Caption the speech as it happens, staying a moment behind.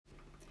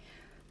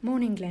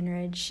Morning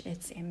Glenridge,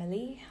 it's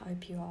Emilie.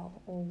 Hope you are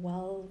all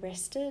well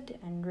rested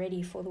and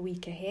ready for the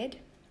week ahead.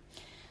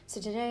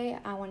 So today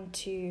I want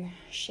to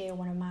share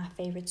one of my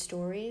favorite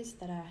stories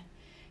that I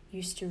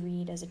used to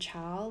read as a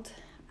child.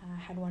 I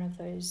had one of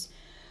those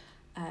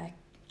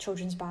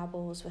children's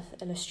Bibles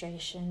with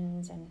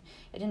illustrations, and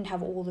it didn't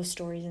have all the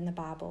stories in the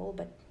Bible,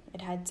 but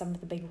it had some of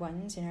the big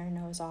ones,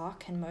 Noah's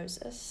Ark and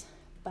Moses.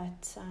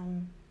 But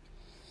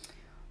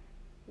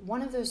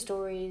one of those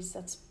stories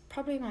that's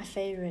probably my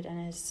favorite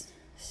and is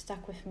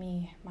stuck with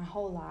me my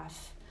whole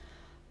life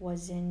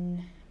was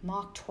in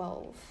Mark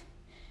 12,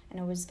 and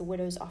it was the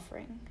widow's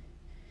offering.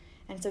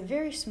 And it's a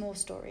very small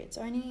story. It's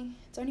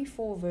only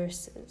 4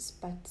 verses,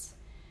 but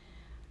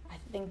I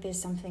think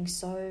there's something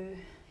so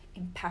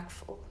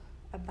impactful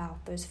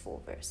about those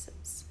 4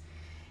 verses.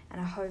 And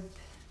I hope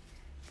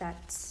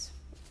that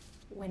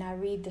when I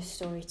read the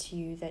story to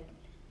you, that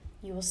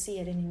you will see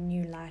it in a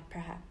new light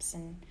perhaps,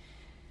 and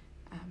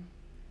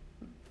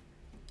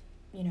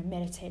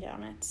meditate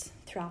on it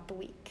throughout the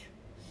week.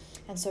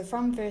 And so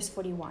from verse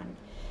 41,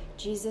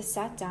 Jesus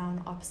sat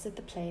down opposite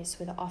the place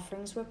where the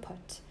offerings were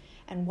put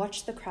and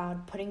watched the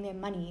crowd putting their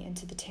money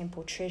into the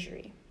temple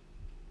treasury.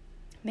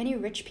 Many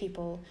rich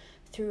people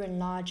threw in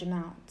large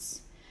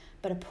amounts,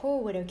 but a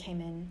poor widow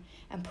came in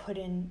and put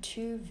in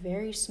 2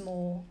 very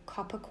small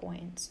copper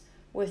coins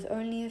worth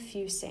only a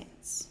few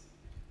cents.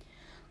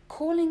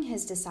 Calling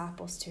his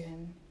disciples to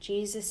him,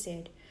 Jesus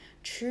said,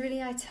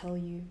 "Truly I tell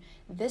you,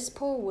 this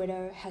poor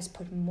widow has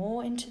put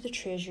more into the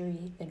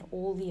treasury than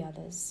all the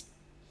others.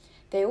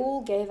 They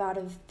all gave out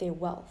of their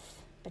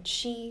wealth, but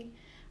she,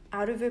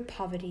 out of her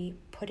poverty,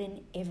 put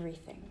in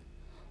everything,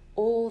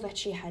 all that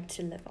she had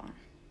to live on."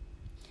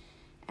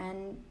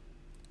 And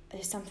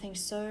there's something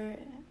so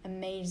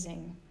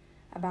amazing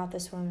about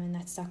this woman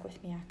that stuck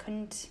with me. I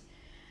couldn't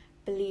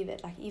believe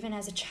it, even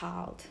as a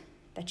child,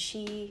 that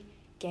she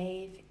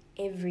gave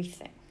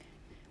everything,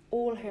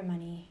 all her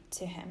money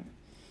to him.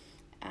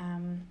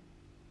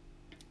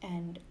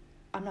 And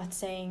I'm not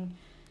saying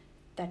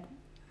that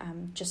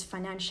just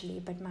financially,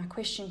 but my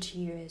question to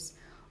you is,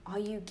 are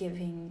you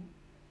giving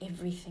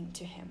everything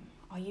to him?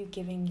 Are you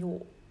giving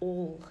your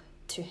all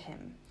to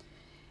him?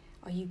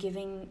 Are you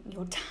giving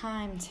your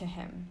time to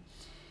him?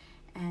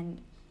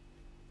 And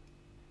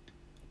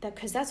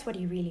because that's what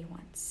he really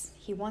wants.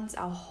 He wants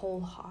our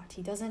whole heart.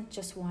 He doesn't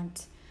just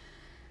want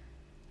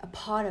a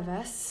part of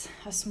us,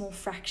 a small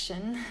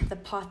fraction,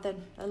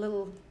 a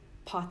little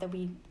part that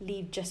we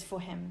leave just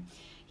for him.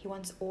 He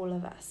wants all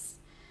of us.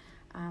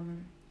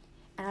 And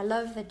I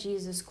love that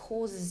Jesus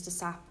calls his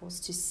disciples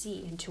to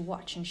see and to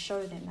watch and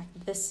show them,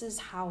 this is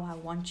how I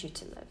want you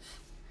to live.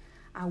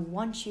 I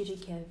want you to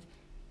give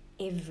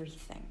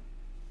everything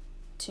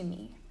to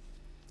me.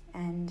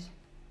 And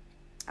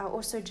I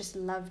also just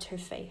loved her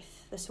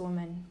faith, this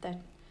woman,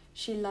 that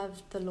she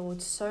loved the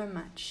Lord so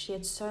much. She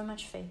had so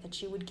much faith that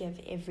she would give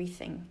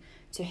everything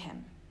to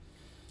him.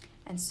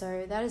 And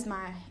so that is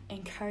my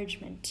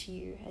encouragement to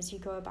you as you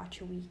go about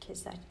your week,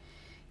 is that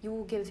you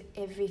will give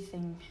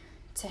everything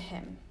to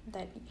him,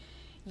 that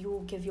you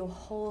will give your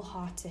whole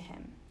heart to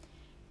him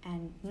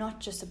and not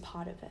just a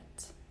part of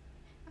it.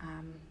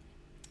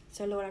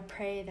 So Lord, I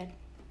pray that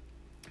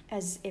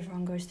as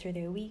everyone goes through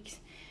their weeks,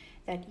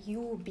 that you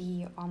will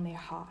be on their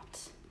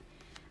heart,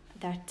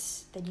 that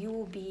you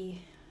will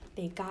be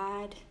their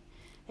guide,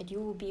 that you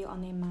will be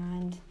on their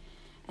mind,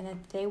 and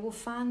that they will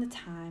find the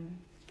time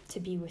to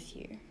be with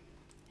you.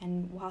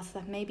 And whilst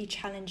that may be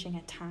challenging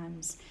at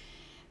times,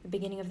 the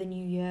beginning of the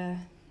new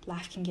year,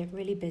 life can get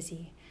really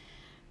busy.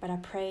 But I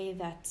pray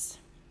that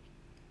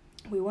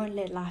we won't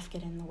let life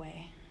get in the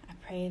way. I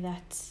pray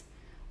that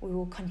we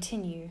will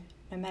continue,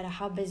 no matter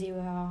how busy we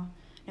are,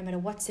 no matter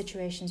what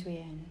situations we're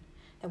in,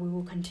 that we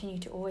will continue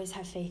to always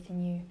have faith in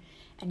you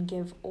and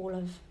give all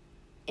of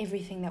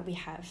everything that we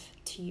have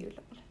to you,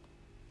 Lord.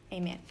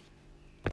 Amen.